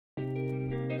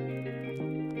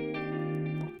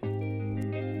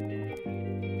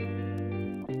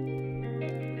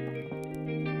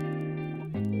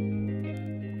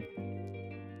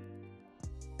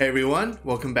Hey everyone,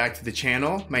 welcome back to the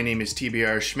channel. My name is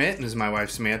TBR Schmitt and this is my wife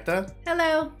Samantha.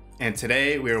 Hello. And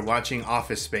today we are watching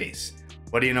Office Space.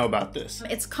 What do you know about this?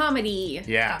 It's comedy.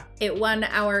 Yeah. It won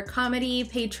our comedy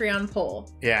Patreon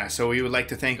poll. Yeah, so we would like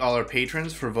to thank all our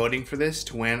patrons for voting for this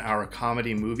to win our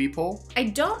comedy movie poll. I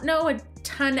don't know a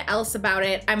ton else about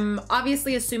it. I'm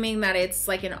obviously assuming that it's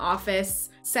like an office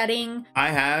setting. I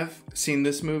have seen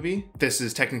this movie. This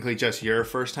is technically just your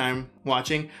first time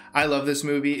watching. I love this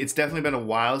movie. It's definitely been a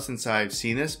while since I've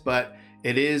seen this, but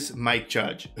it is Mike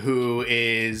Judge, who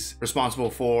is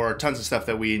responsible for tons of stuff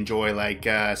that we enjoy, like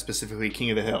specifically King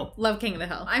of the Hill. Love King of the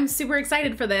Hill. I'm super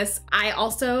excited for this. I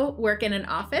also work in an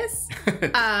office,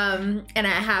 and I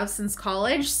have since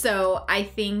college, so I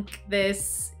think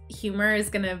this humor is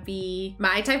gonna be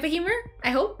my type of humor,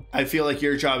 I hope. I feel like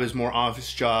your job is more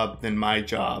office job than my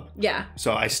job. Yeah.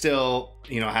 So I still,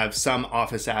 have some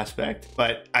office aspect,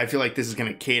 but I feel like this is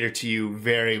gonna cater to you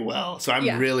very well. So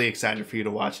I'm really excited for you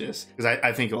to watch this because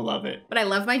I think you'll love it. But I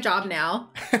love my job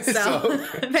now. So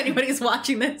if anybody's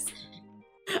watching this,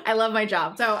 I love my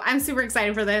job. So I'm super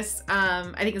excited for this.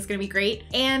 I think it's gonna be great.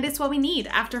 And it's what we need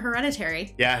after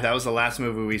Hereditary. Yeah, that was the last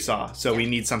movie we saw. So we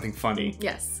need something funny.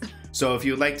 Yes. So if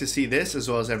you would like to see this, as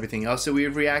well as everything else that we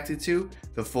have reacted to,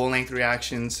 the full-length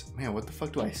reactions, man, what the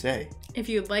fuck do I say? If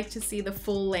you'd like to see the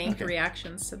full-length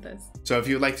reactions to this. So if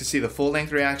you would like to see the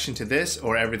full-length reaction to this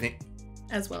or everything,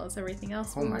 as well as everything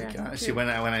else. Oh my gosh, see, when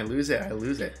I lose it, I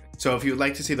lose it. So if you would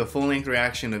like to see the full-length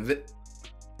reaction of this,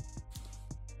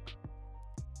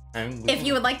 if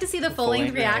you would like to see the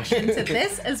full-length reaction to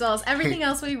this, as well as everything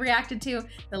else we reacted to,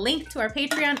 the link to our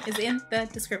Patreon is in the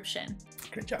description.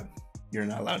 Great job. You're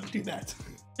not allowed to do that.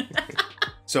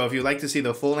 So if you'd like to see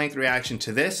the full-length reaction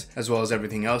to this, as well as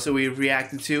everything else that we've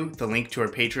reacted to, the link to our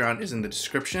Patreon is in the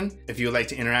description. If you would like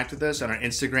to interact with us on our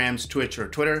Instagrams, Twitch, or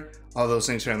Twitter, all those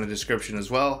links are in the description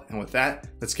as well. And with that,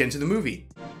 let's get into the movie.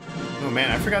 Oh man,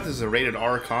 I forgot this is a rated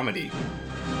R comedy.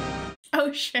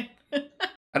 Oh shit.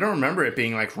 I don't remember it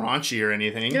being like raunchy or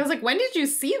anything. I was like, when did you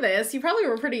see this? You probably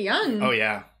were pretty young. Oh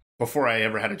yeah, before I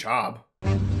ever had a job.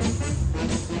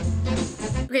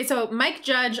 Okay, so Mike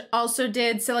Judge also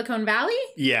did Silicon Valley?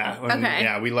 Yeah. Okay.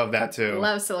 Yeah, we love that too.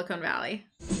 Love Silicon Valley.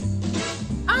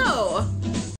 Oh!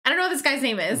 I don't know what this guy's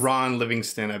name is. Ron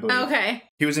Livingston, I believe. Okay.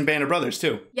 He was in Band of Brothers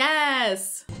too.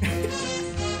 Yes!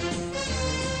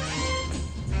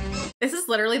 This is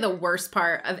literally the worst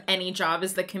part of any job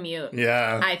is the commute.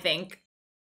 Yeah. I think.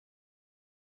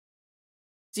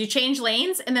 So you change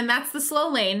lanes, and then that's the slow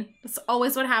lane. That's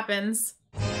always what happens.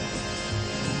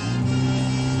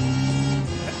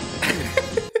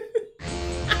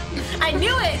 I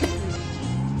knew it!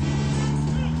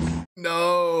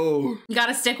 No! You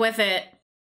gotta stick with it.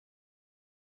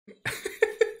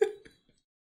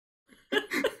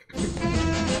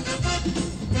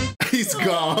 He's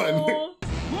gone.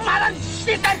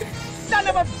 Son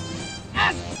of a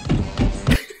ass!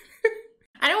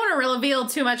 I don't want to reveal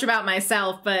too much about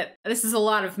myself, but this is a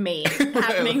lot of me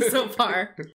happening so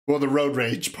far. Well, the road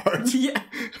rage part. Yeah.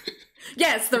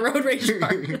 Yes, the road rage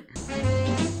part.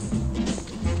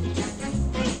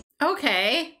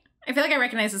 Okay. I feel like I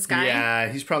recognize this guy.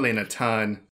 Yeah, he's probably in a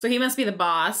ton. So he must be the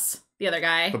boss, the other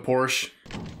guy. The Porsche.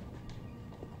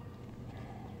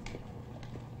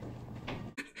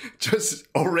 Just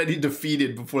already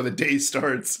defeated before the day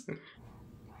starts.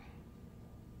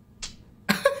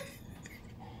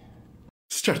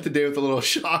 Start the day with a little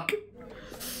shock.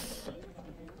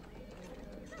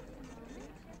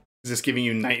 Is this giving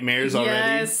you nightmares already?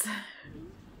 Yes.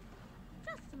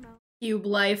 Cube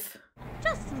life.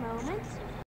 Just a moment.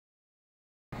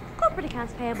 Corporate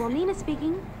accounts payable, Nina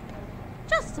speaking.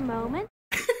 Just a moment.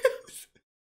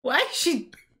 Why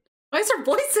does her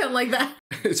voice sound like that?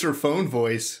 It's her phone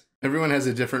voice. Everyone has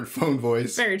a different phone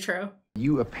voice. Very true.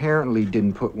 You apparently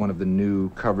didn't put one of the new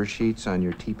cover sheets on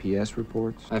your TPS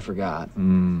reports. I forgot.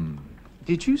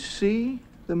 Did you see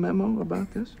the memo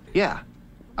about this? Yeah.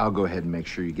 I'll go ahead and make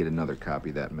sure you get another copy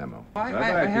of that memo. I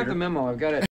have the memo. I've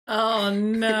got it. Oh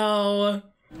no.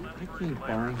 I came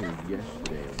by here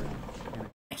yesterday.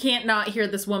 I can't not hear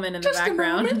this woman in the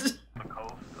background.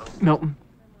 Milton.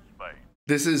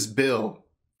 This is Bill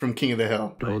from King of the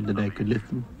Hill. Told that I could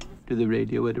listen to the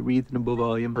radio at a reasonable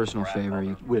volume. Personal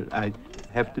favor. Well, I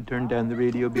have to turn down the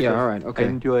radio because Yeah, all right, okay. I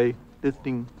enjoy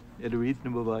listening at a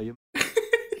reasonable volume.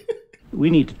 We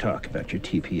need to talk about your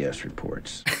TPS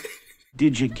reports.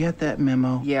 Did you get that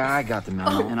memo? Yeah, I got the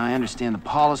memo, and I understand the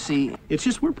policy. It's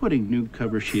just we're putting new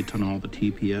cover sheets on all the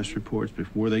TPS reports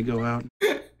before they go out.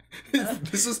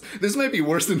 This might be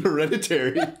worse than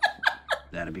Hereditary.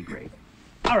 That'd be great.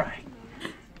 All right.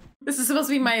 This is supposed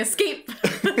to be my escape.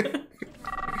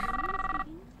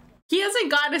 He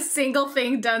hasn't gotten a single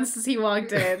thing done since he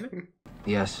walked in.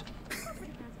 Yes.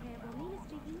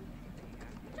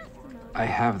 I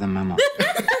have the memo.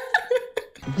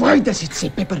 Why does it say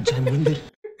Pepper Jam Winder?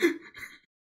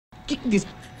 Kick this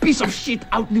piece of shit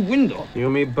out the window. You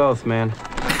and me both, man.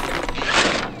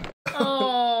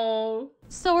 Oh.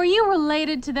 So are you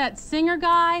related to that singer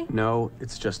guy? No,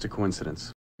 it's just a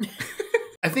coincidence.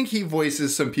 I think he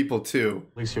voices some people too.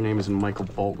 At least your name isn't Michael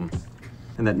Bolton.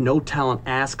 And that no-talent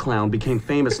ass clown became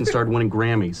famous and started winning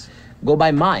Grammys. Go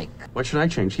by Mike. Why should I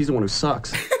change? He's the one who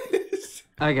sucks.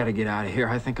 I gotta get out of here.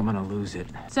 I think I'm gonna lose it.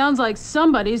 Sounds like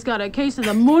somebody's got a case of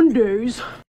the Mondays.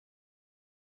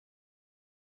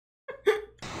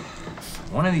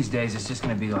 One of these days, it's just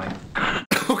gonna be like,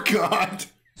 Oh God.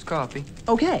 it's coffee.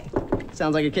 Okay.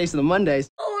 Sounds like a case of the Mondays.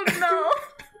 Oh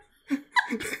no.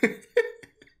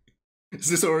 Is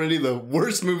this already the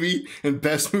worst movie and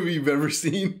best movie you've ever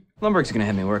seen? Lumberg's gonna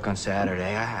have me work on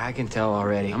Saturday. I can tell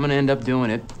already. I'm gonna end up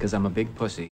doing it because I'm a big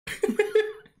pussy.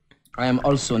 I am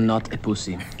also not a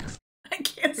pussy. I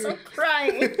can't stop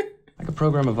crying. I could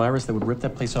program a virus that would rip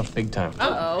that place off big time.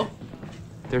 Uh-oh.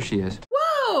 There she is.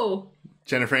 Whoa.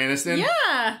 Jennifer Aniston?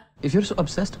 Yeah. If you're so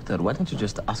obsessed with her, why don't you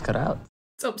just ask her out?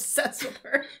 So obsessed with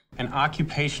her. An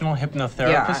occupational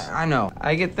hypnotherapist? Yeah, I know.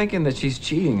 I get thinking that she's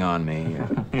cheating on me.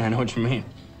 Yeah, I know what you mean.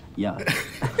 Yeah.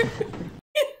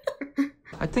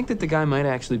 I think that the guy might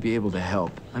actually be able to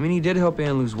help. I mean, he did help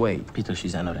Anne lose weight. Peter,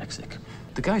 she's anorexic.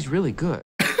 The guy's really good.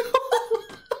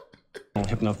 A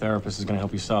hypnotherapist is going to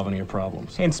help you solve any of your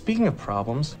problems. Hey, and speaking of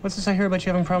problems, what's this I hear about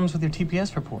you having problems with your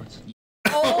TPS reports?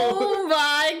 Oh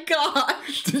my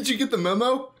gosh. Did you get the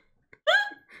memo?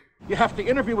 You have to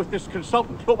interview with this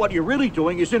consultant, but what you're really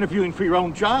doing is interviewing for your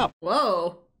own job.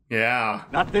 Whoa. Yeah.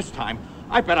 Not this time.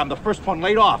 I bet I'm the first one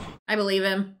laid off. I believe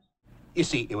him. You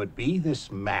see, it would be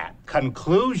this map,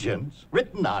 conclusions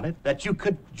written on it that you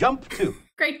could jump to.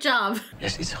 Great job.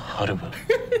 Yes, it's horrible.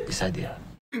 This idea.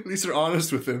 At least they're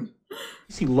honest with him. You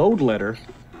see load letter?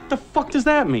 What the fuck does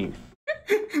that mean?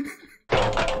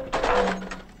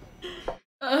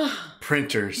 Ugh.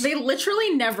 Printers. They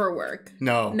literally never work.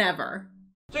 No. Never.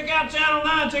 Check out Channel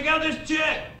 9, check out this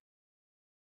chick!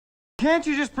 Can't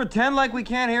you just pretend like we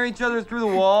can't hear each other through the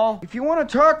wall? If you want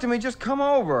to talk to me, just come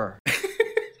over.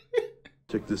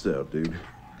 Check this out, dude.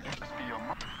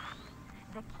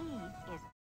 The key is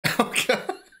Oh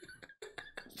God.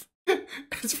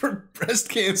 It's for breast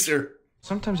cancer.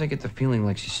 Sometimes I get the feeling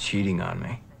like she's cheating on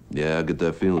me. Yeah, I get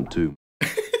that feeling too.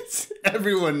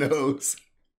 Everyone knows.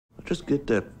 I just get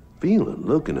that feeling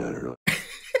looking at her.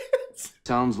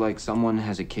 Sounds like someone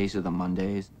has a case of the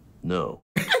Mondays. No.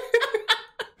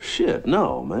 Shit,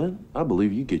 no, man. I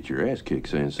believe you get your ass kicked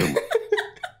saying something.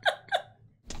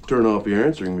 Turn off your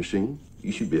answering machine.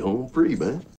 You should be home free,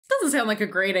 man. Doesn't sound like a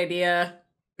great idea.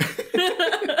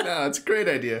 No, it's a great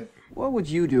idea. What would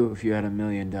you do if you had $1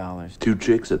 million? 2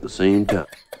 chicks at the same time.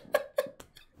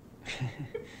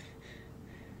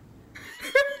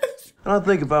 I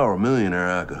think if I were a millionaire,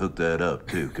 I could hook that up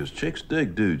too, because chicks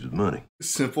dig dudes with money.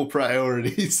 Simple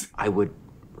priorities. I would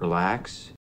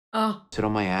relax, Oh, sit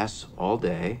on my ass all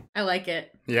day. I like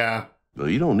it. Yeah. Well,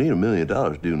 you don't need $1 million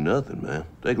to do nothing, man.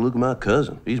 Take a look at my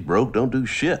cousin. He's broke, don't do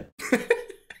shit.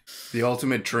 The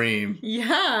ultimate dream.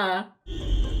 Yeah.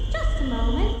 just a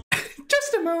moment.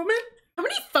 Just a moment. How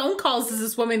many phone calls does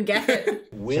this woman get?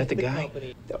 Is that the guy?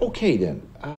 Okay, then.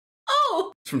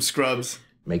 Oh, It's from Scrubs.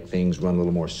 Make things run a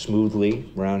little more smoothly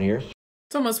around here.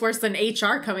 it's almost worse than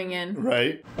HR coming in.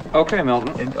 Right? Okay,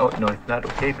 Milton. And, oh, no, it's not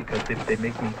okay because they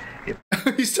make me,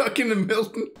 He's talking to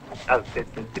Milton. I'll set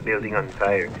the building on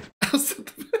fire.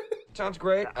 Sounds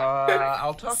great.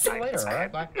 I'll talk to you later, all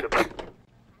right? Bye.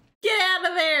 Get out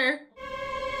of there.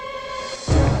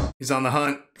 He's on the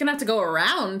hunt. He's gonna have to go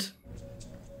around.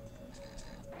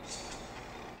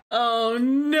 Oh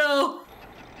no.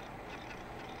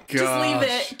 Gosh. Just leave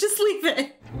it. Just leave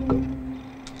it.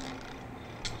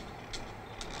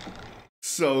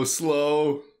 So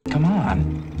slow. Come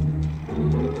on.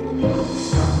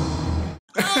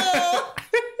 Oh.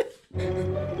 I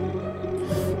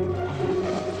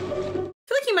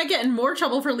feel like you might get in more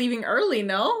trouble for leaving early,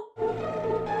 no?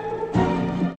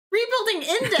 Rebuilding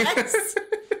index.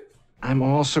 I'm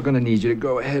also going to need you to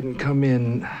go ahead and come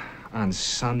in on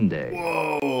Sunday.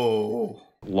 Whoa.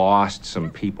 Lost some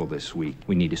people this week.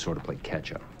 We need to sort of play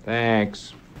catch up.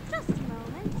 Thanks. Just a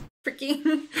moment. Freaking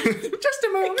Just a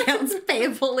moment. accounts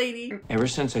payable lady. Ever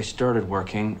since I started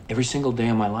working, every single day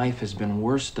of my life has been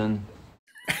worse than...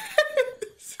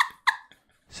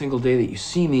 Single day that you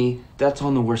see me, that's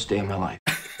on the worst day of my life.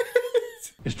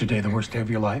 Is today the worst day of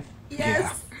your life?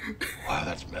 Yes. Wow,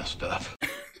 that's messed up.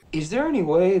 Is there any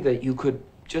way that you could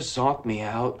just zonk me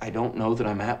out. I don't know that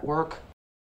I'm at work.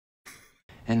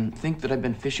 And think that I've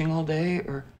been fishing all day,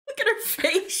 or... Look at her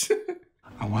face.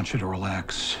 I want you to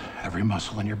relax every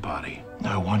muscle in your body.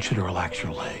 Now I want you to relax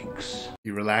your legs.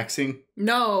 You relaxing?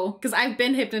 No, because I've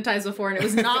been hypnotized before and it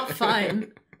was not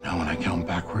fun. Now when I count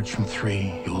backwards from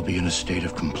 3, you will be in a state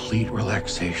of complete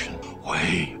relaxation.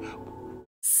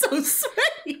 So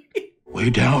sweaty. Way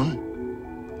down.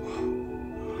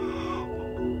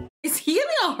 Is he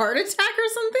having a heart attack or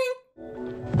something?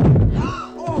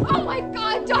 Oh my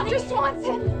God, Dr.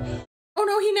 Swanson! Oh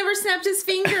no, he never snapped his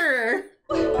finger.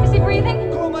 Is he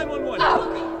breathing? Call 911.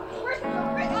 Oh.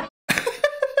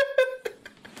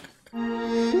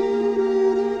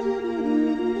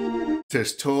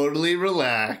 Just totally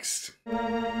relaxed.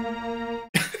 I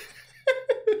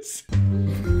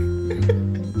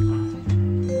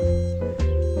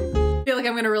feel like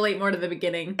I'm gonna relate more to the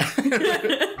beginning.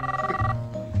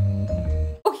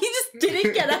 Oh, he just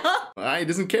didn't get up. He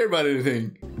doesn't care about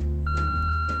anything.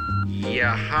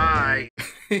 Yeah, hi.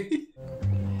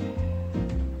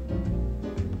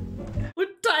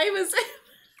 What time is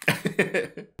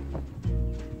it?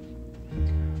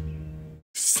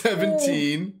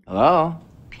 17. Hello?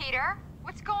 Peter,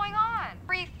 what's going on?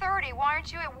 3:30, why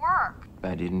aren't you at work?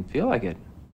 I didn't feel like it.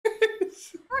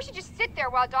 First you just sit there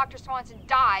while Dr. Swanson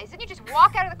dies, then you just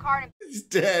walk out of the car and... He's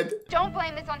dead. Don't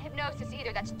blame this on hypnosis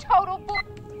either, that's total bull...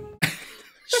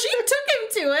 She took him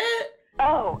to it.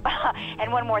 Oh,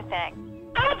 and one more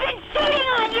thing. I've been sitting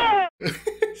on you!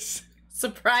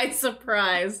 Surprise,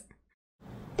 surprise.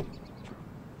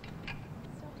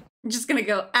 I'm just gonna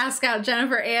go ask out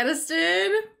Jennifer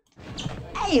Aniston.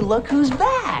 Hey, look who's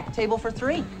back. Table for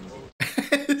 3.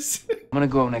 I'm gonna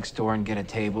go next door and get a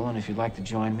table, and if you'd like to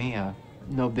join me,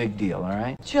 no big deal, all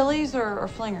right? Chili's or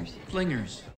flingers?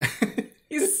 Flingers.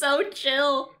 He's so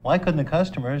chill. Why couldn't the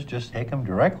customers just take them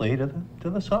directly to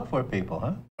the software people,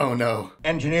 huh? Oh no.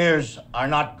 Engineers are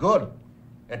not good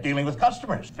at dealing with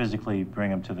customers. Physically bring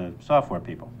them to the software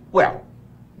people. Well,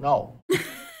 no.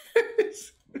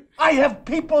 I have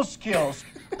people skills.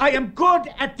 I am good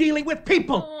at dealing with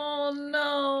people. Oh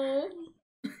no.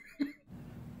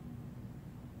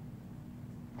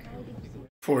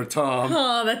 Poor Tom.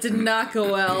 Oh, that did not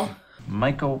go well.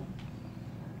 Michael.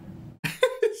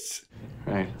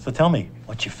 Right. So tell me,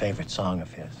 what's your favorite song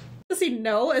of his? Does he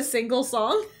know a single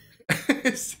song?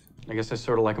 I guess I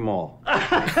sort of like them all.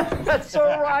 That's so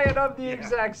Ryan, I'm the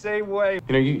exact same way.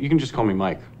 You know, you can just call me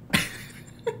Mike.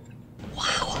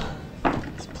 Wow.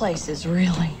 This place is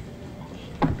really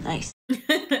nice.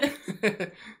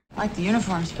 I like the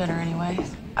uniforms better anyway.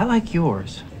 I like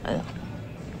yours.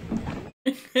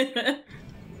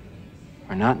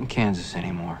 We're not in Kansas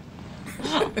anymore.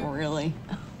 Really?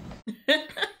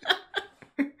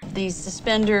 These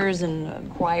suspenders and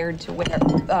required to wear,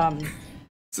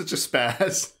 Such a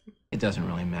spaz. It doesn't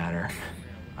really matter.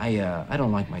 I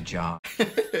don't like my job.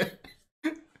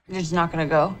 You're just not gonna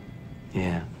go?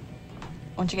 Yeah.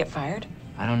 Won't you get fired?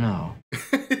 I don't know.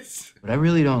 But I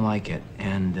really don't like it,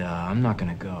 and I'm not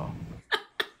gonna go.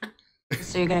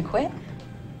 So you're gonna quit?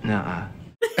 Nuh-uh.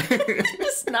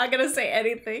 Just not gonna say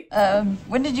anything.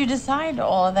 When did you decide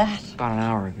all of that? About an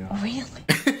hour ago. Really?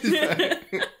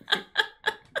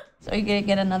 So you gonna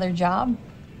get another job?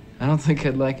 I don't think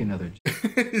I'd like another job.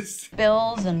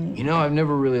 Bills and... You know, I've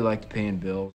never really liked paying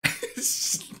bills.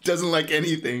 Doesn't like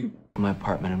anything. In my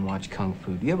apartment and watch Kung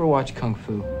Fu. Do you ever watch Kung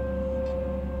Fu?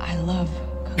 I love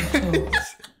Kung Fu.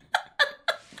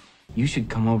 You should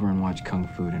come over and watch Kung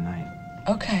Fu tonight.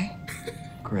 Okay.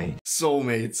 Great.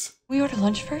 Soulmates. We order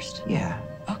lunch first? Yeah.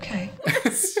 Okay.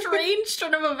 Strange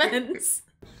turn of events.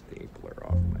 Stapler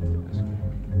off my desk.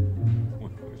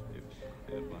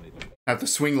 At the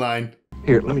swing line.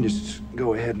 Here, let me just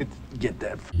go ahead and get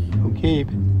that. Okay.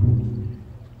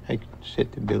 I could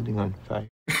set the building on fire.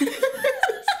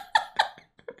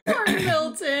 Poor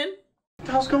Milton. What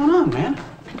the hell's going on, man?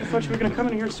 I thought you were gonna come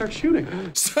in here and start shooting.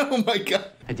 Oh my god.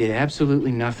 I did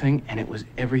absolutely nothing, and it was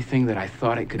everything that I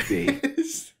thought it could be.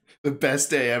 The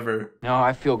best day ever. No,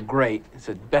 I feel great. It's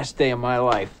the best day of my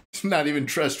life. Not even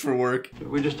dressed for work.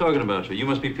 We're just talking about you. You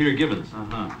must be Peter Gibbons.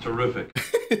 Terrific.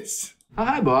 Oh,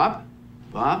 hi, Bob.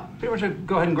 Bob? Pretty much,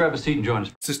 go ahead and grab a seat and join us.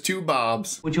 It's just 2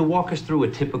 Bobs. Would you walk us through a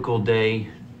typical day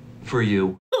for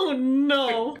you? Oh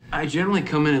no. I generally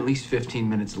come in at least 15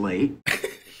 minutes late.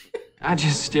 I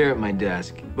just stare at my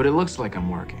desk, but it looks like I'm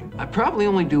working. I probably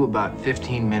only do about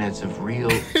 15 minutes of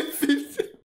real...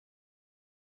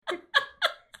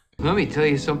 Let me tell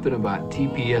you something about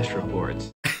TPS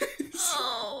reports.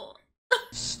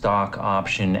 Stock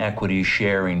option equity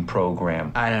sharing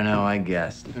program. I don't know, I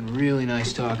guess. It's been really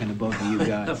nice talking to both of you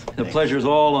guys. The pleasure's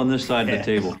all on this side of the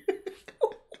table.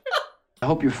 I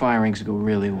hope your firings go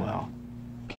really well.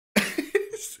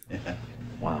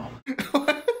 Wow.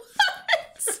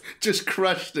 Just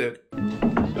crushed it.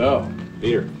 So,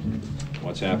 Peter,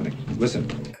 what's happening? Listen.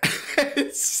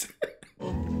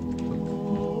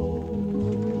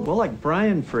 Well, like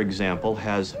Brian, for example,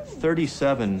 has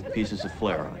 37 pieces of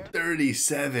flair on it.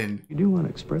 37. You do want to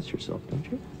express yourself, don't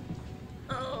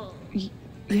you?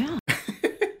 Yeah.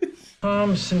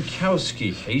 Tom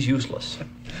Sinkowski. He's useless.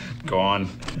 Gone.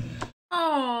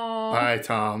 Oh. Bye,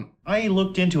 Tom. I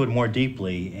looked into it more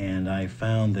deeply, and I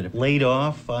found that it laid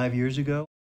off 5 years ago.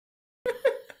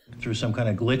 Through some kind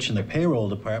of glitch in the payroll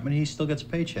department, he still gets a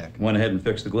paycheck. Went ahead and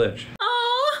fixed the glitch.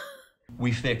 Oh.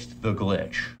 We fixed the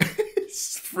glitch.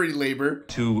 It's free labor.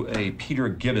 To a Peter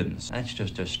Gibbons. That's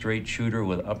just a straight shooter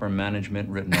with upper management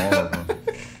written all over him.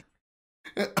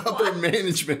 Upper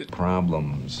management.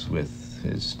 Problems with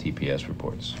his TPS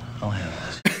reports. I'll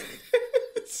have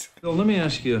this. So let me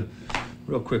ask you a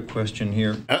real quick question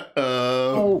here.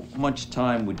 Uh-oh. How much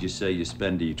time would you say you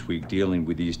spend each week dealing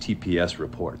with these TPS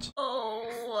reports? Oh.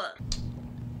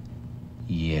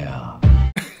 Yeah.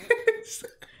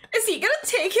 Is he gonna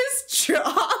take his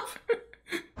job?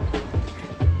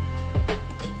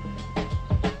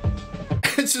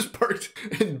 It's just parked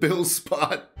in Bill's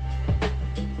spot.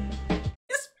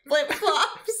 His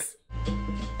flip-flops.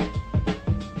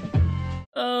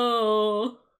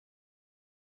 Oh.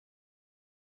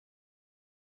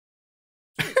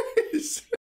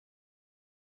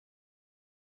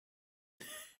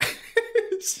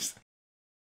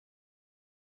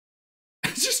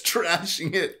 It's just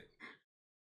trashing it.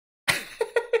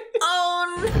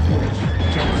 Oh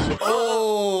no.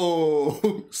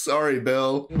 Oh, sorry,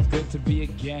 Bill. It's good to be a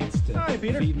gangster. Hi,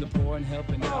 Peter. Feeding the poor and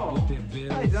helping out with their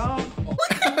bills. Hi, Dom.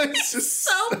 It's just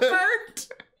So burnt.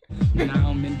 Now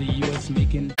I'm in the U.S.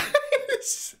 making.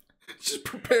 just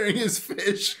preparing his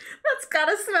fish. That's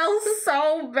gotta smell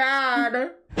so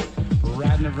bad.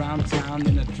 Riding around town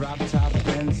in a drop top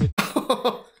Benz.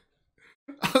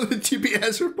 On the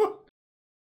TPS report.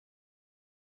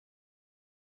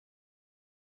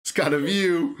 It's got a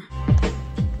view.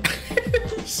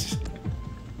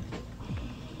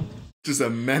 Just a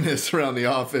menace around the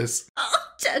office. Oh,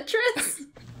 Tetris.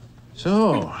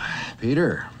 So,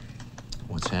 Peter,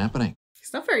 what's happening?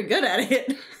 He's not very good at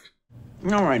it.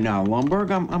 All right now,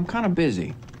 Lumberg, I'm kind of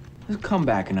busy. Let's come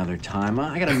back another time.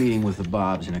 I got a meeting with the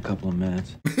Bobs in a couple of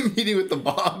minutes. Meeting with the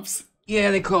Bobs?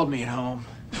 Yeah, they called me at home.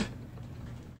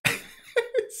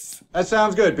 That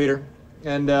sounds good, Peter.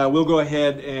 And we'll go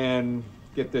ahead and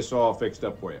get this all fixed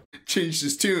up for you. Changed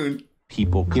his tune.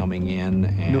 People coming in,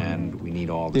 and we need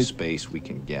all the space we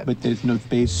can get. But there's no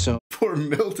space. So, Poor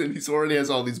Milton, he already has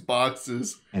all these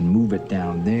boxes. and move it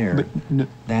down there. But no,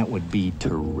 That would be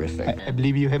terrific. I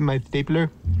believe you have my stapler.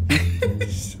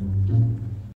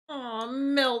 Oh,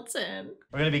 Milton.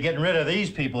 We're going to be getting rid of these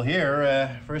people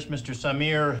here. First, Mr.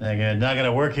 Samir. Not going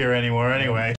to work here anymore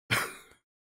anyway.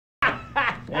 Is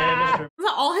that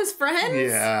all his friends?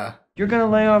 Yeah. You're gonna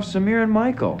lay off Samir and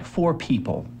Michael. 4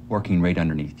 people working right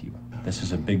underneath you. This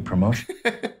is a big promotion.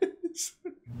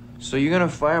 So you're gonna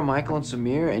fire Michael and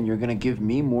Samir and you're gonna give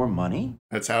me more money?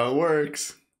 That's how it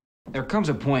works. There comes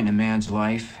a point in a man's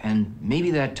life, and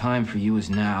maybe that time for you is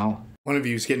now. One of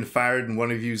you's getting fired and one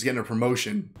of you's getting a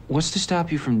promotion. What's to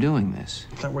stop you from doing this?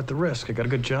 It's not worth the risk. I got a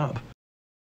good job.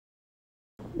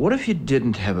 What if you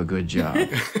didn't have a good job?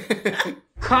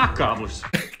 Cock gobblers.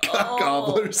 Cock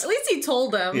gobblers. At least he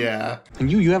told them. Yeah.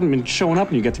 And you haven't been showing up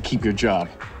and you get to keep your job.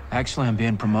 Actually, I'm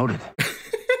being promoted.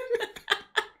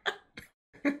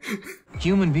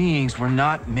 Human beings were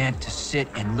not meant to sit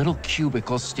in little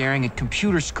cubicles staring at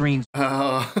computer screens.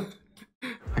 I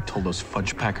told those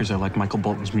fudge packers I like Michael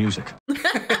Bolton's music.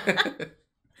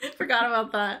 Forgot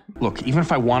about that. Look, even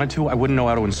if I wanted to, I wouldn't know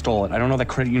how to install it. I don't know that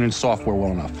credit union software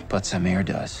well enough. But Samir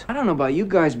does. I don't know about you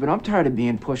guys, but I'm tired of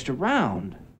being pushed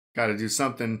around. Gotta do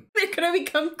something. They're gonna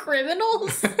become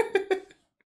criminals?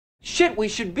 Shit, we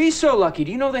should be so lucky.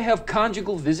 Do you know they have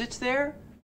conjugal visits there?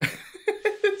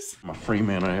 I'm a free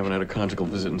man. I haven't had a conjugal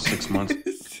visit in 6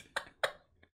 months.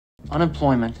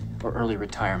 Unemployment or early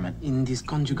retirement? In these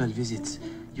conjugal visits,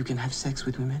 you can have sex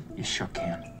with women? You sure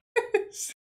can.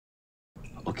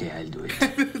 Okay, I'll do it.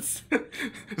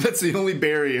 That's the only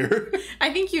barrier.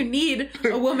 I think you need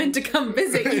a woman to come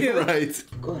visit you. Right.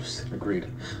 Of course. Agreed.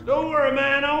 Don't worry,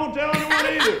 man. I won't tell anyone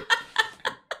either.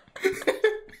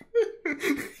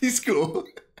 He's cool.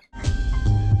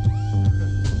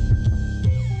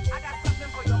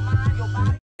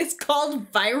 It's called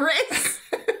Virus.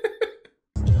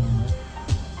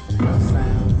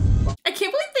 I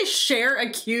can't believe they share a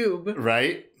cube.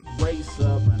 Right? Race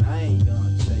up and I ain't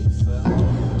gonna chase up.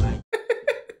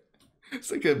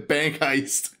 It's like a bank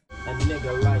heist. I wonder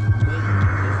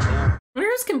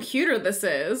whose computer this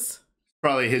is.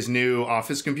 Probably his new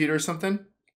office computer or something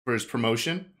for his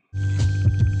promotion.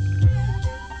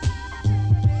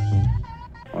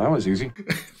 Well, that was easy.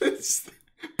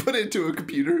 Put it into a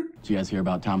computer. Did you guys hear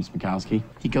about Tom Smikowski?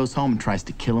 He goes home and tries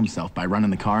to kill himself by running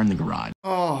the car in the garage.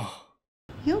 Oh.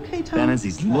 You okay, Tom? Then as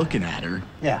he's looking at her,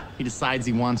 he decides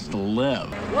he wants to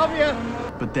live. Love you.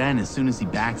 But then as soon as he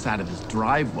backs out of his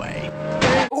driveway...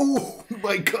 Oh,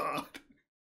 my God.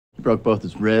 He broke both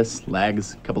his wrists,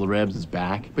 legs, a couple of ribs, his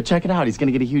back. But check it out, he's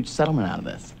gonna get a huge settlement out of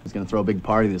this. He's gonna throw a big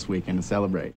party this weekend to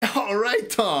celebrate. All right,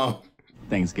 Tom.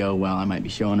 Things go well, I might be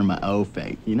showing her my O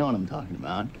fake. You know what I'm talking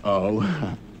about. Oh.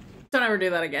 Don't ever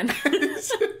do that again.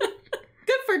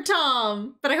 Good for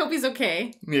Tom, but I hope he's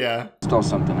okay. Yeah. Stole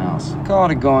something else. Call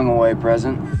it a going away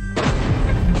present.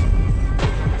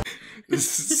 This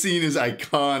scene is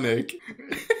iconic.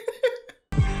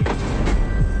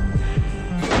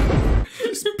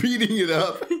 Just beating it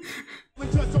up.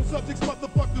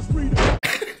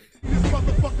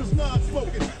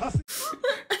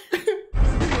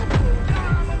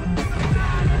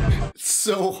 It's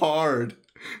so hard.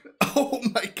 Oh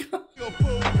my God.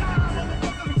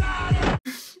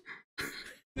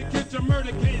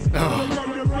 Oh.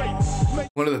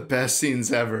 One of the best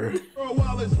scenes ever. Oh,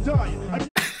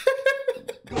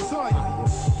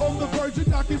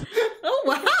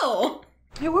 wow.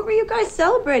 Hey, what were you guys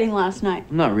celebrating last night?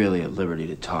 I'm not really at liberty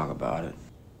to talk about it.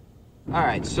 All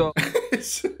right, so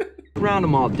round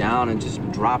them all down and just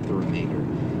drop the remainder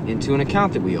into an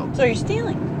account that we open. So you're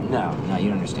stealing? No, you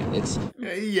don't understand. It's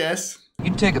yes.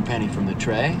 You take a penny from the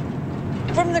tray.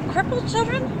 From the crippled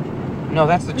children? No,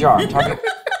 that's the jar. I'm talking.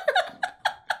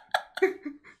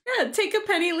 Yeah, take a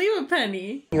penny, leave a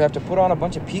penny. You have to put on a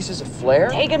bunch of pieces of flair?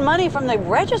 Taking money from the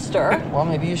register. Well,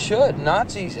 maybe you should.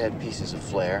 Nazis had pieces of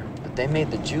flair, but they made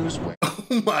the Jews wear.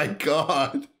 Oh my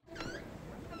God.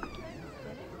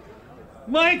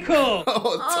 Michael!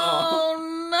 Oh, Tom.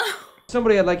 Oh, no.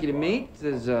 Somebody I'd like you to meet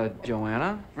is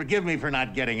Joanna. Forgive me for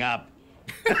not getting up.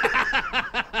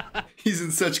 He's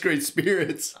in such great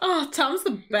spirits. Oh, Tom's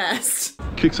the best.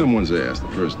 Kick someone's ass the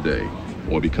first day,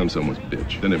 or become someone's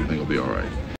bitch. Then everything will be all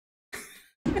right.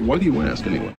 Why do you ask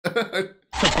anyway?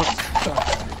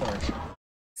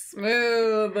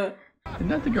 Smooth. Isn't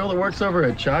that the girl that works over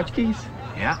at Tchotchke's?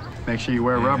 Yeah. Make sure you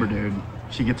wear rubber, dude.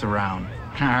 She gets around.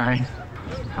 All right.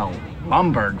 Hell,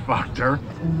 Lumberg fucked her.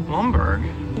 Lumberg?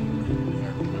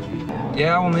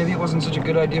 Yeah, well, maybe it wasn't such a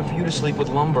good idea for you to sleep with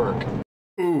Lumberg.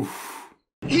 Oof.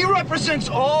 He represents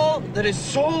all that is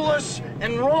soulless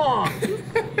and wrong.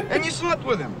 And you slept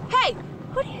with him. Hey,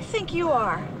 who do you think you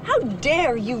are? How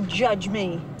dare you judge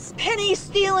me?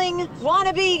 Penny-stealing,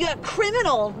 wannabe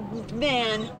criminal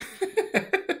man.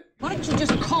 Why don't you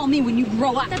just call me when you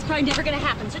grow up? That's probably never gonna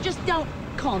happen, so just don't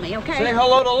call me, okay? Say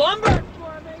hello to Lumberg.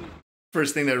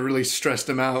 First thing that really stressed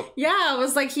him out. Yeah, it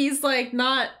was like he's like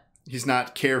not... He's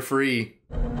not carefree.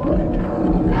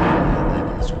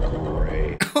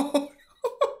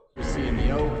 Seeing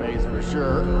the O face for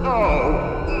sure.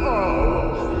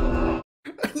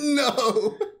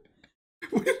 No.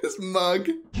 Look at this mug.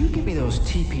 You give me those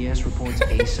TPS reports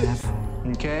ASAP,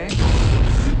 okay?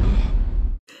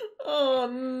 Oh,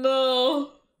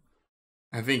 no.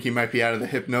 I think he might be out of the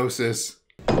hypnosis.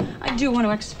 I do want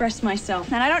to express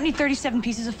myself, and I don't need 37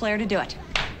 pieces of flair to do it.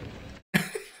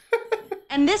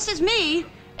 And this is me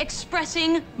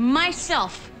expressing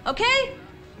myself, okay?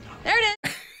 There it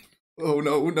is. Oh,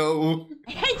 no, no.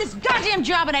 I hate this goddamn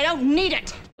job and I don't need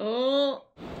it. Oh.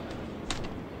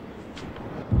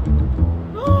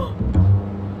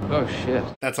 Oh, shit.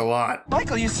 That's a lot.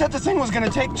 Michael, you said the thing was gonna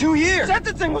take 2 years. You said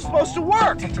the thing was supposed to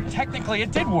work. Technically,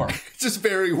 it did work. Just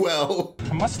very well.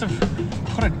 I must have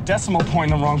put a decimal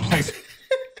point in the wrong place.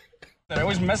 I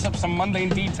always mess up some mundane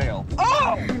detail.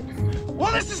 Oh!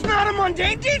 Well, this is not a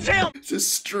mundane detail.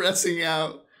 Just stressing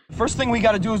out. First thing we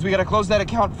gotta do is we gotta close that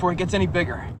account before it gets any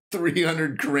bigger.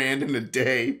 300 grand in a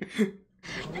day.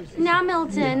 Now,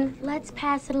 Milton, let's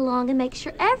pass it along and make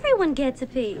sure everyone gets a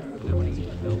piece.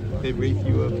 The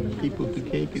ratio of people to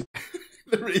cake.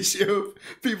 The ratio of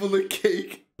people to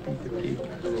cake.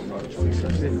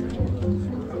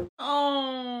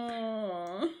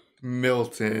 Oh.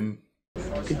 Milton.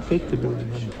 Could take the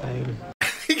building on fire.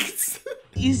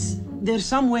 Is there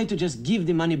some way to just give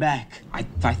the money back? I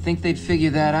think they'd figure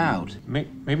that out.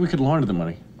 Maybe we could launder the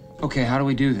money. Okay, how do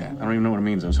we do that? I don't even know what it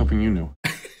means. I was hoping you knew.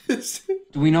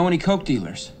 Do we know any coke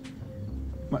dealers?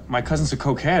 My cousin's a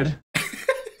cokehead.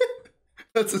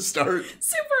 That's a start.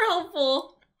 Super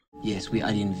helpful. Yes, we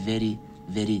are in very,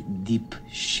 very deep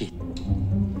shit.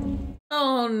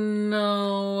 Oh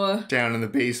no. Down in the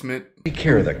basement. Take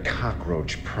care of the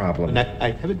cockroach problem. And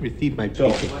I haven't received my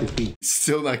paycheck this week.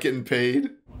 Still not getting paid.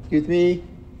 Excuse me?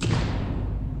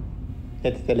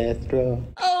 That's the last straw.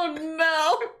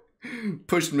 Oh no.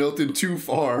 Pushed Milton too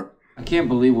far. I can't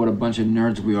believe what a bunch of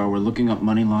nerds we are. We're looking up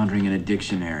money laundering in a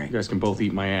dictionary. You guys can both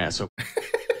eat my ass. So.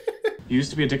 You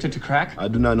used to be addicted to crack? I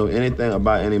do not know anything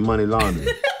about any money laundering.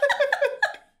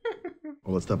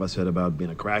 All the stuff I said about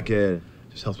being a crackhead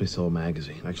just helps me sell a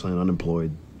magazine. Actually, an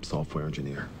unemployed software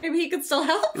engineer. Maybe he could still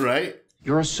help. Right?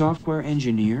 You're a software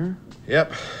engineer?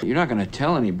 Yep. You're not gonna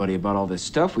tell anybody about all this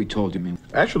stuff we told you, man.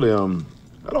 Actually,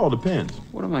 that all depends.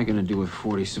 What am I gonna do with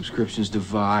 40 subscriptions to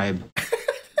Vibe?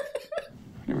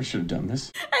 Never should have done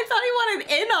this. I thought he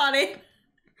wanted in on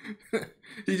it.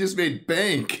 He just made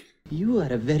bank. You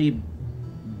are a very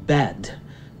bad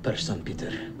person,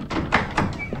 Peter.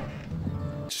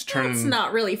 Just turning. It's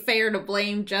not really fair to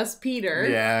blame just Peter.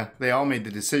 Yeah, they all made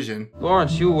the decision.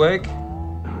 Lawrence, you awake?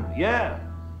 Yeah.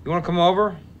 You wanna come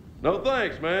over? No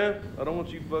thanks, man. I don't want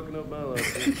you fucking up my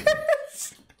life.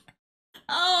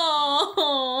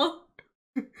 Oh.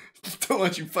 Don't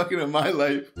want you fucking up my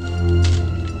life.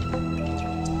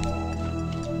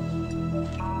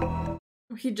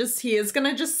 He is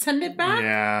gonna just send it back?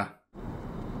 Yeah.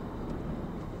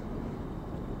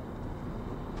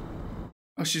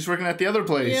 Oh, she's working at the other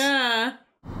place. Yeah.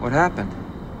 What happened?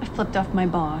 I flipped off my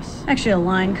boss. Actually a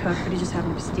line cook, but he just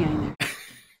happened to be standing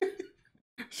there.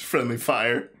 Friendly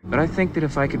fire. But I think that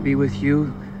if I could be with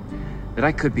you, that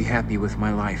I could be happy with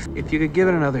my life. If you could give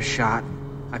it another shot,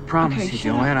 I promise Okay, you,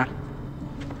 shut up.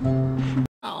 Joanna.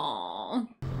 Aww.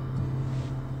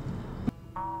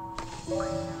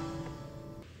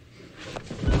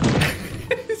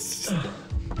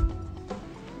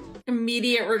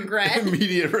 Immediate regret.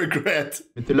 Immediate regret.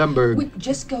 Mr. Lumberg. We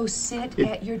just go sit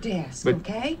at your desk, But-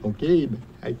 okay? Okay,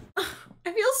 I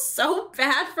feel so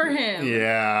bad for him.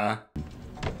 Yeah.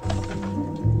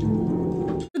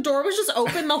 The door was just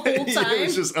open the whole Yeah, time. it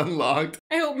was just unlocked.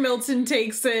 I hope Milton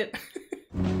takes it.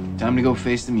 Time to go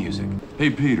face the music. Hey,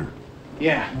 Peter.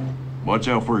 Yeah. Watch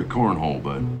out for your cornhole,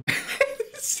 bud.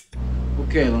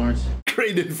 Okay, Lawrence.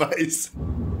 Great advice.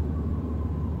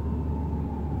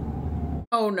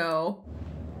 Oh no.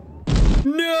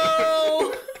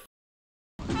 No!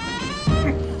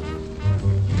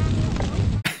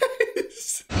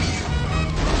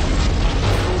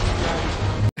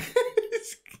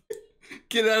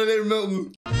 Get out of there,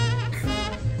 Milton.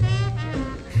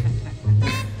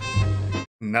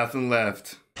 Nothing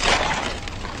left.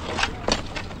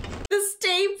 The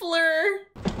stapler.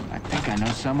 I think I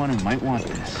know someone who might want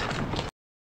this.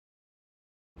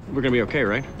 We're gonna be okay,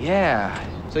 right? Yeah.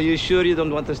 So you sure you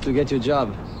don't want us to get your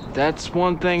job? That's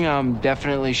one thing I'm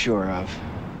definitely sure of.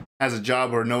 Has a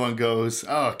job where no one goes,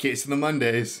 oh, case of the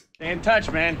Mondays. Stay in touch,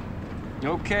 man.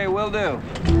 Okay, will do.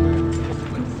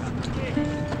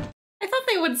 I thought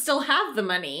they would still have the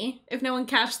money if no one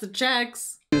cashed the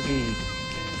checks.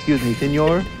 Excuse me,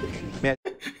 senor. May I-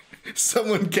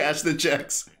 Someone cashed the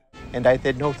checks. And I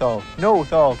said no salt. No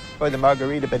salt for the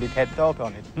margarita, but it had salt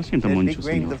on it. Lo siento There's mucho, big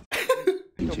grains señor. of...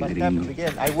 So my happens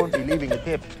again. I won't be leaving a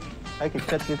tip. I could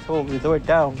shut this whole resort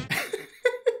down.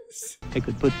 I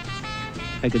could put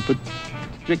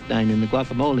strychnine in the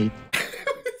guacamole.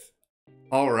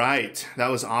 All right, that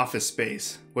was Office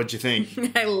Space. What'd you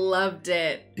think? I loved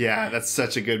it. Yeah, that's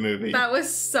such a good movie. That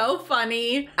was so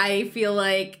funny. I feel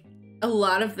like a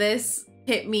lot of this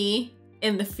hit me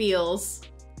in the feels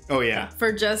Oh yeah.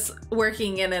 for just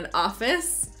working in an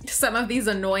office. Some of these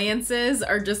annoyances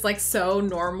are just like so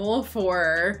normal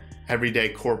for Everyday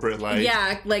corporate life.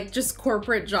 yeah, like just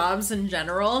corporate jobs in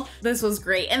general. This was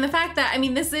great. And the fact that, I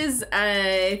mean, this is,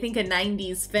 I think, a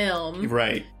 90s film.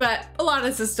 Right. But a lot of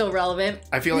this is still relevant.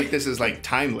 I feel like this is like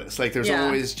timeless. Like there's Yeah.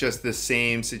 always just the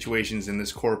same situations in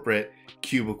this corporate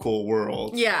cubicle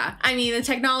world. Yeah. I mean, the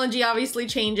technology obviously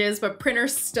changes, but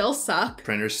printers still suck.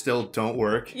 Printers still don't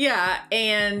work. Yeah.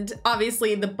 And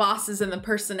obviously the bosses and the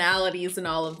personalities and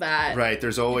all of that. Right.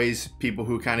 There's always people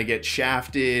who kind of get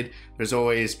shafted. There's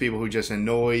always people who just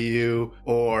annoy you,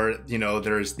 or you know,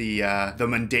 there's the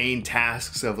mundane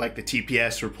tasks of like the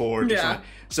TPS report. Or Yeah. something.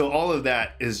 So all of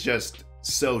that is just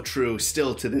so true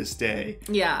still to this day.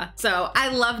 Yeah, so I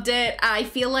loved it. I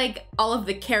feel like all of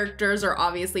the characters are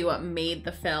obviously what made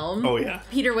the film. Oh yeah.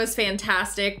 Peter was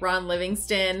fantastic, Ron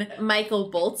Livingston,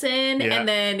 Michael Bolton, Yeah. and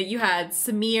then you had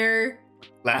Samir,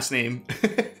 Last name.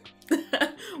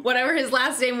 whatever his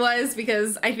last name was,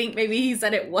 because I think maybe he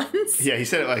said it once. Yeah, he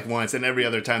said it like once, and every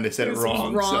other time they said it was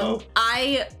wrong. So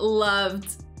I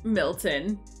loved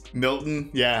Milton. Milton,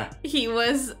 yeah. He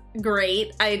was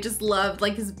great. I just loved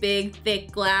like his big,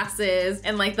 thick glasses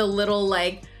and like the little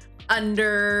like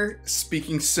under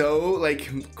speaking so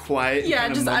like quiet. Yeah,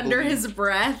 just mumbling. under his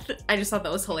breath. I just thought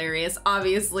that was hilarious.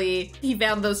 Obviously, he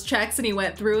found those checks and he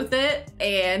went through with it,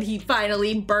 and he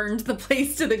finally burned the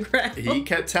place to the ground. He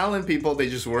kept telling people, they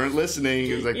just weren't listening.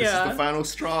 He was like, this is the final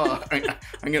straw.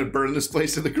 I'm gonna burn this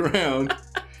place to the ground.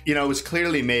 You know, it was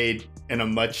clearly made in a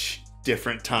much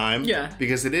different time. Yeah.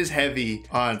 Because it is heavy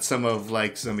on some of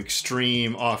like some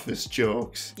extreme office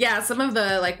jokes. Yeah, some of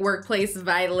the like workplace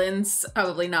violence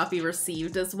probably not be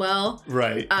received as well.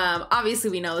 Right. Obviously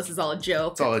we know this is all a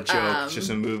joke. It's all a joke. It's just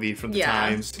a movie from the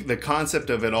times. The concept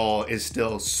of it all is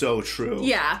still so true.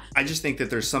 Yeah. I just think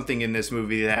that there's something in this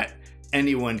movie that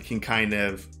anyone can kind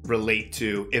of relate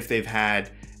to if they've had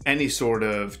any sort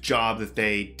of job that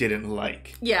they didn't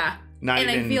like. Yeah.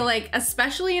 I feel like,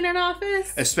 especially in an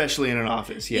office. Especially in an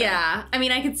office, yeah. Yeah. I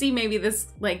mean, I could see maybe this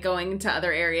like going into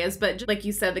other areas, but just, like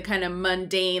you said, the kind of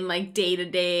mundane, like day to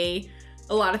day,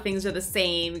 a lot of things are the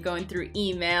same, going through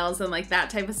emails and like that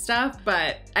type of stuff.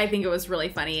 But I think it was really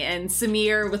funny. And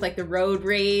Samir with like the road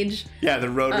rage. Yeah, the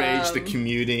road rage, the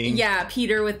commuting. Yeah,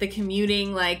 Peter with the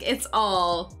commuting. Like, it's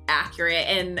all accurate.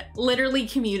 And literally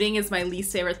commuting is my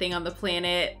least favorite thing on the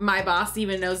planet. My boss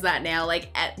even knows that now. Like,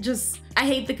 I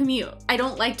hate the commute. I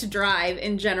don't like to drive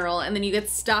in general. And then you get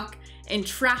stuck in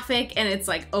traffic and it's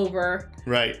like over.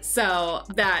 Right. So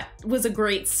that was a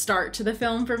great start to the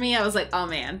film for me. I was like, oh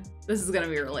man, this is gonna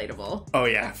be relatable. Oh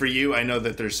yeah, for you, I know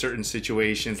that there's certain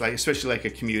situations, like especially like a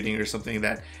commuting or something,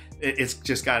 that it's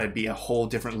just got to be a whole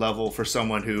different level for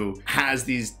someone who has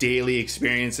these daily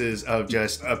experiences of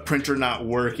just a printer not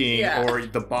working or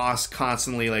the boss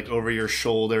constantly like over your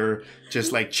shoulder,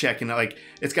 just like checking. Like,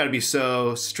 it's got to be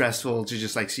so stressful to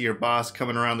just like see your boss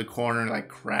coming around the corner and like,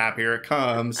 crap, here it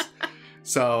comes.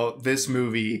 So this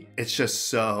movie, it's just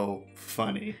so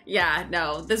funny. Yeah,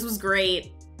 no, this was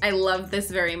great. I love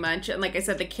this very much. And like I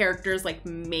said, the characters like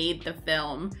made the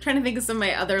film. I'm trying to think of some of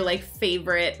my other like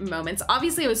favorite moments.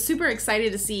 Obviously, I was super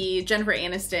excited to see Jennifer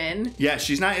Aniston. Yeah,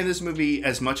 she's not in this movie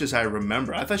as much as I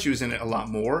remember. I thought she was in it a lot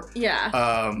more.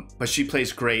 Yeah. But she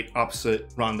plays great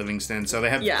opposite Ron Livingston. So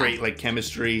they have great like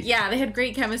chemistry. Yeah, they had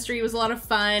great chemistry. It was a lot of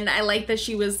fun. I like that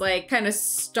she was like kind of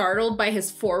startled by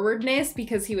his forwardness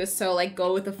because he was so like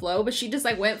go with the flow, but she just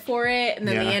like went for it. And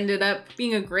then they ended up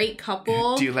being a great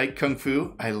couple. Do you like Kung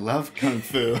Fu? I love Kung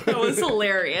Fu. It was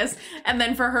hilarious. And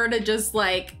then for her to just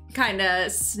like kind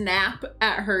of snap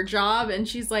at her job and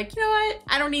she's like, you know what?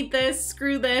 I don't need this.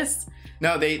 Screw this.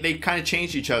 No, they kind of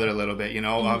changed each other a little bit, you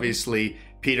know? Obviously,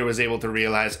 Peter was able to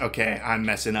realize, okay, I'm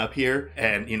messing up here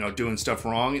and, you know, doing stuff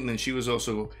wrong. And then she was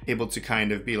also able to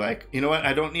kind of be like, you know what?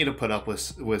 I don't need to put up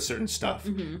with certain stuff.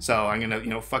 So I'm going to,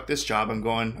 you know, fuck this job. I'm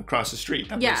going across the street.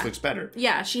 That place looks better.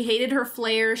 Yeah, she hated her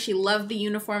flare. She loved the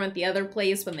uniform at the other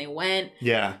place when they went.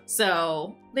 Yeah.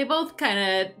 So they both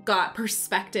kind of got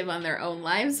perspective on their own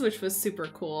lives, which was super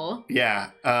cool. Yeah.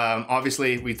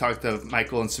 Obviously, we talked to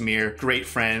Michael and Samir, great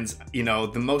friends. You know,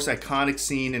 the most iconic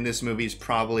scene in this movie is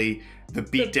probably the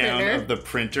beatdown of the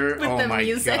printer. Oh my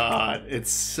God.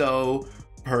 It's so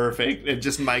perfect. And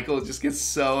just Michael just gets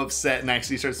so upset and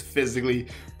actually starts physically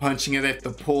punching it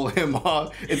to pull him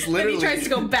off. It's literally. And he tries to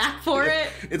go back for it.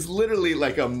 It's literally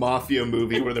like a mafia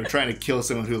movie where they're trying to kill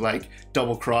someone who like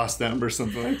double crossed them or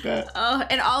something like that.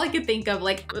 And all I could think of,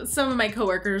 like, some of my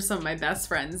coworkers, some of my best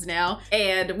friends now,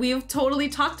 and we've totally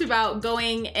talked about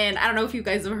going, and I don't know if you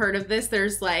guys have heard of this.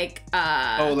 There's like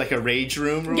like a rage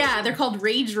room? Yeah, they're called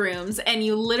rage rooms, and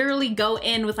you literally go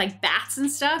in with like bats and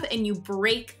stuff and you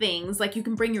break things. Like, you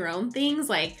can bring your own things,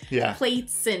 like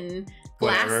plates and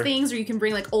glass things, or you can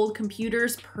bring like old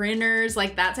computers, printers,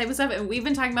 like that type of stuff. And we've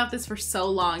been talking about this for so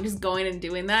long, just going and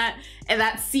doing that. And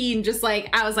that scene, just like,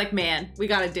 I was like, man, we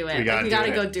gotta do it. We gotta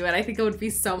go do it. I think it would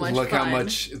be so much fun. Look how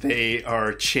much they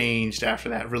are changed after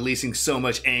that, releasing so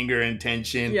much anger and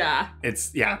tension. Yeah.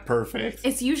 It's, perfect.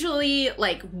 It's usually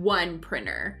like one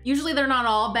printer. Usually they're not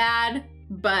all bad,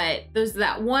 but there's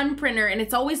that one printer, and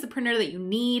it's always the printer that you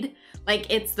need.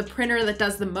 Like, it's the printer that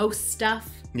does the most stuff.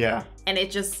 Yeah. And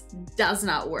it just does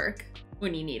not work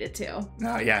when you need it to.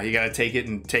 No, yeah, you gotta take it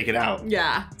and take it out.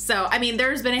 Yeah. So, I mean,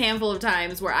 there's been a handful of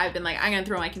times where I've been like, I'm gonna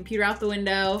throw my computer out the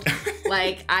window.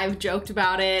 Like, I've joked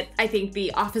about it. I think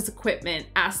the office equipment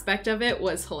aspect of it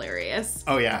was hilarious.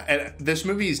 Oh, yeah. And this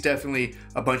movie is definitely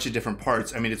a bunch of different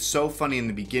parts. I mean, it's so funny in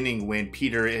the beginning when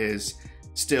Peter is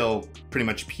still pretty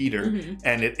much Peter,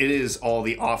 and it is all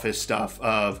the office stuff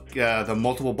of the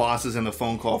multiple bosses and the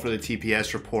phone call for the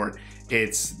TPS report.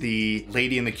 It's the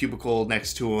lady in the cubicle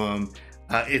next to him.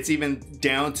 It's even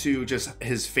down to just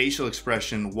his facial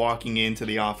expression walking into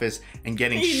the office and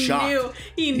getting shocked.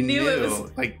 He knew it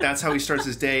was... Like, that's how he starts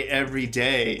his day every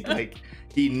day. Like,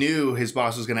 he knew his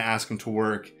boss was going to ask him to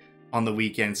work on the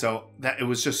weekend. So that it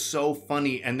was just so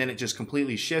funny. And then it just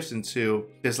completely shifts into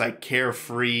this like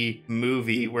carefree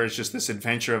movie where it's just this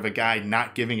adventure of a guy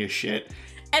not giving a shit.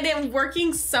 And it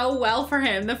working so well for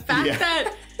him. The fact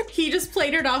that he just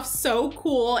played it off so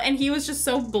cool and he was just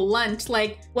so blunt.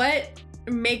 Like, what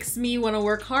makes me want to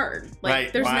work hard?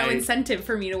 Like, there's no incentive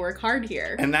for me to work hard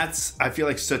here. And that's, I feel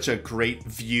like, such a great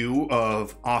view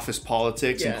of office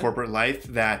politics and corporate life,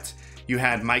 that you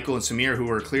had Michael and Samir, who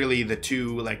were clearly the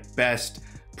two like best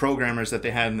programmers that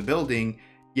they had in the building.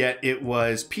 Yet it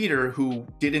was Peter, who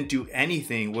didn't do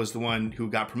anything, was the one who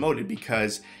got promoted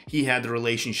because he had the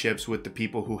relationships with the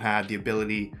people who had the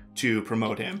ability to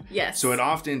promote him. Yes. So it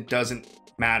often doesn't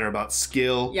matter about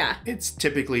skill. Yeah. It's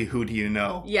typically who do you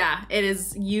know? Yeah, it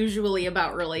is usually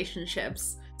about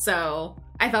relationships. So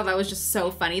I thought that was just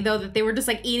so funny, though, that they were just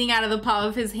like eating out of the palm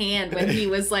of his hand when he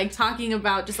was like talking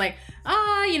about just like,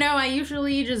 you know, I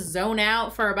usually just zone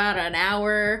out for about an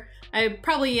hour. I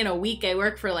probably in a week I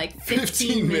work for like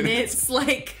 15 minutes.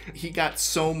 Like, he got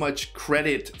so much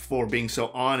credit for being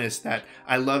so honest that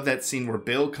I love that scene where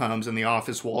Bill comes and the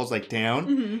office wall's like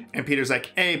down and Peter's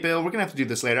like, hey Bill, we're gonna have to do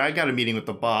this later. I got a meeting with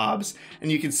the Bobs.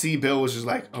 And you can see Bill was just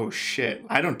like, oh shit,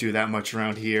 I don't do that much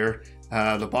around here.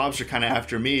 The Bobs are kind of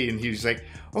after me. And he's like,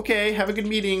 okay, have a good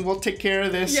meeting. We'll take care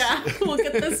of this. Yeah, we'll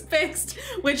get this fixed,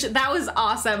 which that was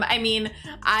awesome. I mean,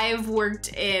 I've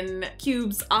worked in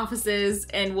Cube's offices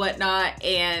and whatnot,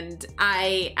 and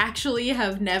I actually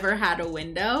have never had a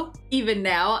window. Even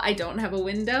now, I don't have a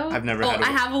window. I've never had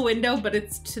I have a window, but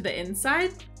it's to the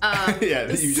inside.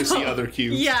 Yeah, you just see other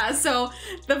cubes. Yeah, so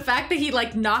the fact that he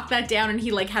like knocked that down and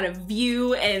he like had a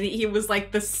view and he was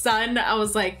like the sun, I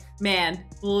was like, man,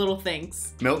 little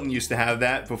things. Milton used to have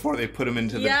that before they put him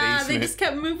into the basement. Yeah, they just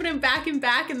kept moving him back and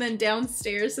back and then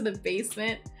downstairs to the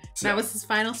basement. So that was his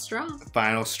final straw.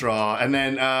 Final straw. And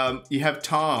then you have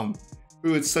Tom,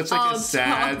 who is such like a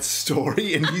sad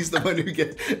story, and he's the one who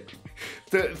gets...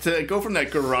 To go from that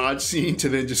garage scene to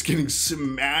then just getting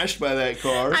smashed by that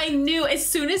car. I knew as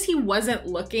soon as he wasn't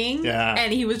looking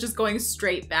and he was just going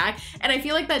straight back. And I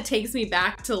feel like that takes me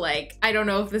back to like, I don't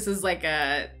know if this is like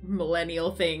a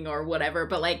millennial thing or whatever,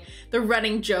 but like the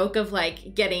running joke of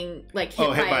like getting like hit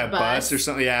by a bus or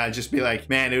something. Yeah, just be like,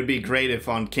 man, it would be great if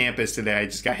on campus today I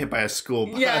just got hit by a school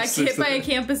bus. Yeah, hit by a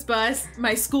campus bus,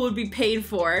 my school would be paid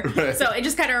for. Right. So it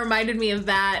just kind of reminded me of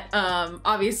that.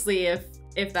 Obviously,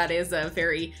 if that is a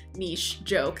very niche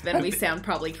joke, then we sound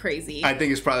probably crazy. I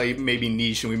think it's probably maybe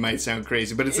niche and we might sound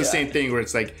crazy, but it's the same thing where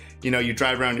it's like, you know, you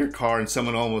drive around your car and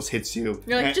someone almost hits you.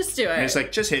 You're like, just do it. And it's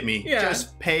like, just hit me. Yeah.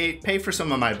 Just pay for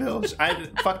some of my bills.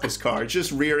 Fuck this car.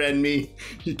 Just rear end me.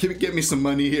 You get me some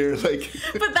money here. Like.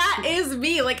 But that is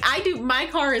me. Like my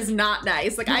car is not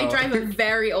nice. Like I drive a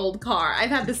very old car.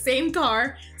 I've had the same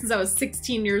car since I was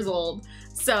 16 years old.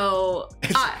 So,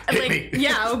 like,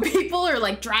 yeah, people are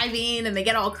like driving and they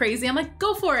get all crazy. I'm like,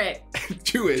 go for it.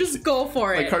 Do it. Just go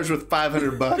for it. My car's worth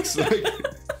 $500. Like,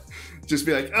 just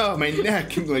be like, oh, my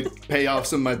neck, and like pay off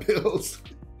some of my bills.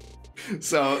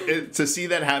 So to see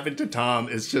that happen to Tom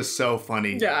is just so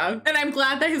funny. Yeah. And I'm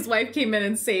glad that his wife came in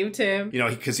and saved him. You know,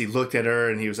 because he looked at her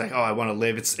and he was like, oh, I want to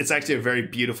live. It's actually a very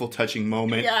beautiful, touching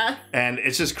moment. Yeah. And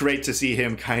it's just great to see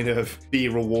him kind of be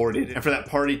rewarded. And for that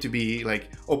party to be like,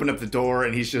 open up the door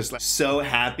and he's just like so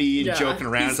happy and joking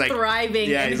around. He's like thriving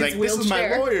in he's his like, wheelchair. This is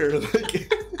my lawyer.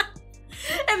 Like,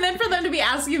 and then for them to be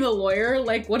asking the lawyer,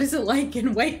 like, what is it like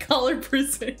in white collar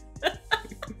prison?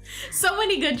 So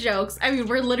many good jokes. I mean,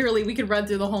 we could run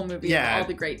through the whole movie with all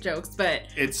the great jokes, but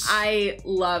I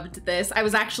loved this. I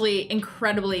was actually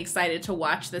incredibly excited to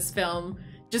watch this film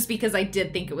just because I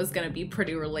did think it was going to be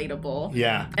pretty relatable.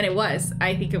 Yeah. And it was.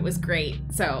 I think it was great.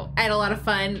 So I had a lot of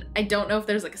fun. I don't know if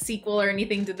there's like a sequel or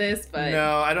anything to this, but...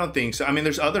 No, I don't think so. I mean,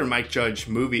 there's other Mike Judge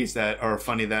movies that are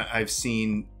funny that I've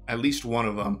seen. At least one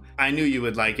of them. I knew you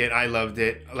would like it. I loved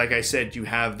it. Like I said, you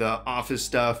have the office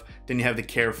stuff, then you have the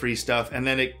carefree stuff, and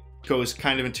then it goes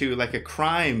kind of into like a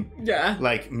crime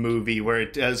like movie where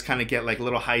it does kind of get like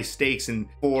little high stakes, and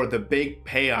for the big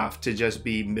payoff to just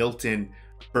be Milton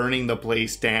burning the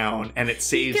place down, and it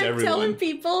saves everyone. He kept telling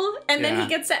people, and then he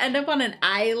gets to end up on an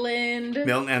island.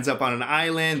 Milton ends up on an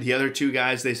island. The other two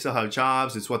guys, they still have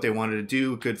jobs. It's what they wanted to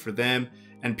do. Good for them.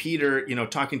 And Peter, you know,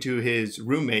 talking to his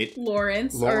roommate,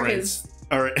 Lawrence,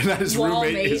 or not his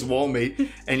roommate, his wallmate.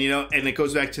 And, you know, and it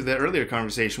goes back to the earlier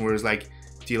conversation where it's like,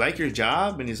 do you like your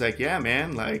job? And he's like, yeah,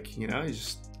 man. Like, you know,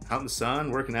 out in the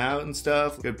sun, working out and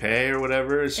stuff, good pay or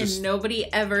whatever. It's just, and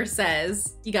nobody ever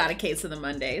says you got a case of the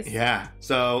Mondays. yeah.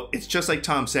 So it's just like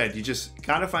Tom said, you just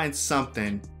gotta find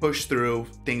something, push through,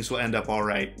 things will end up all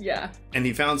right. Yeah. And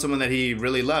he found someone that he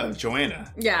really loved,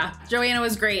 Joanna. Yeah, Joanna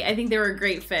was great. I think they were a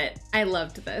great fit. I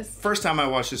loved this. First time I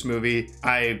watched this movie,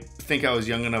 I think I was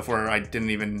young enough where I didn't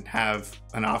even have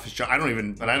an office job. I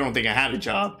don't think I had a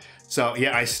job. So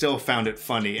yeah, I still found it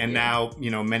funny. And now,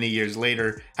 you know, many years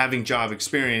later, having job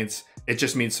experience, it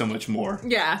just means so much more.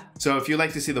 Yeah. So if you'd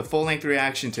like to see the full-length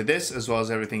reaction to this, as well as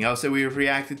everything else that we have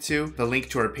reacted to, the link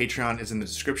to our Patreon is in the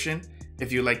description.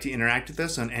 If you'd like to interact with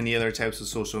us on any other types of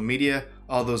social media,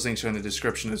 all those links are in the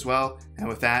description as well. And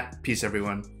with that, peace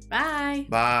everyone. Bye.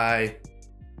 Bye.